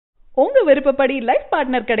உங்க விருப்பப்படி life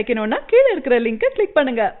partner கிடைக்கணும்னா கீழ இருக்கிற லிங்கை கிளிக்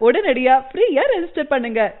பண்ணுங்க. உடனடியா ஃப்ரீயா ரெஜிஸ்டர்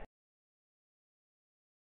பண்ணுங்க.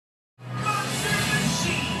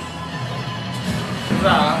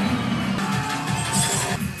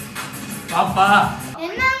 பாப்பா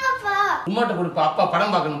என்னங்கப்பா உமாட்ட கொடுப்பா, அப்பா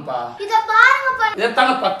படம் பார்க்கணும்ப்பா. இத பாருங்கப்பா.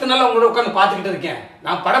 இதைத்தாங்க 10 நாளா உங்களோட உட்காந்து பார்த்துக்கிட்டு இருக்கேன்.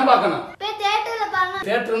 நான் படம் பார்க்கணும். போய் தியேட்டர்ல பாருங்க.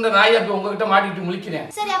 தியேட்டர் இருந்த நாயா போய் உங்ககிட்ட மாட்டிட்டு முழிக்கிறேன்.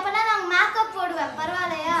 சரி அப்பனா நான் மேக்கப் போடுவேன்,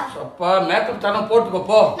 பரவாயில்லையா? அப்பா மேக்கப் தானே போட்டுக்கோ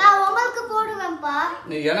போ. நான் உங்களுக்கு போடுவேன்ப்பா.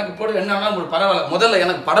 நீ எனக்கு போடு, என்ன வேணாலும் போடு, பரவாயில்ல. முதல்ல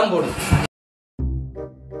எனக்கு படம் போடு.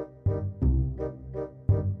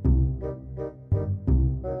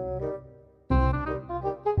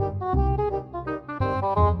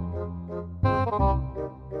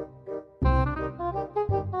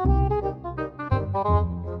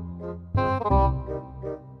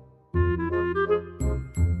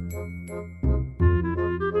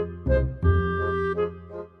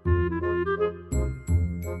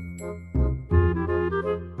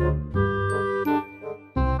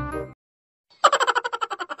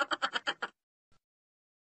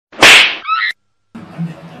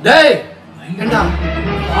 டேய் என்ன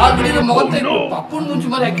ஆல்ரெடி முகத்தை பப்புன் மூஞ்சி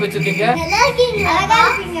மாதிரி ஆக்கி வச்சிருக்கீங்க. நல்லா இருக்கீங்க, அழகா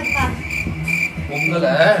இருக்கீங்கப்பா.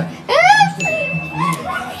 உங்களை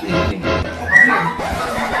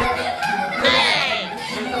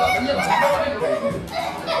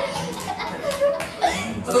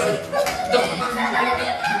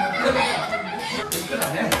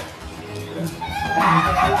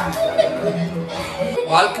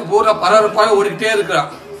வாழ்க்கை பூரா பரபரப்பாக ஓடிக்கிட்டே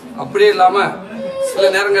இருக்கிறான். அப்படியே இல்லாம சில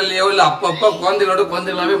நேரங்கள்லயோ இல்ல அப்பப்ப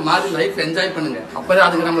குழந்தைகளாவே மாறி லைஃப் என்ஜாய் பண்ணுங்க. அப்பதான்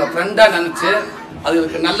அதுக்கு நம்மள ஃப்ரெண்டா நினைச்சு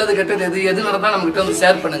அதுக்கு நல்லது கெட்டது எது நடந்தா நம்ம கிட்ட வந்து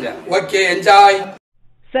ஷேர் பண்ணுங்க. Okay, enjoy.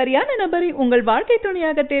 சரியான நபரை உங்கள் வாழ்க்கை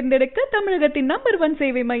துணையாக தேர்ந்தெடுக்க தமிழகத்தின் நம்பர் 1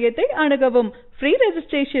 சேவை மையத்தை அணுகவும். Free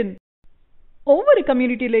registration. ஒவ்வொரு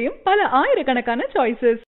கம்யூனிட்டிலையும் பல ஆயிரக்கணக்கான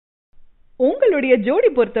சாய்ஸஸ். உங்களுடைய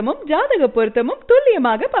ஜோடி பொருத்தமும் ஜாதக பொருத்தமும்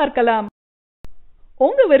துல்லியமாக பார்க்கலாம்.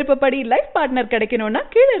 உங்க விருப்பப்படி லைஃப் பார்ட்னர் கிடைக்கணும்னா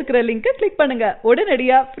கீழ இருக்கிற லிங்கை கிளிக் பண்ணுங்க.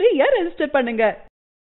 உடனடியா ஃப்ரீயா ரெஜிஸ்டர் பண்ணுங்க.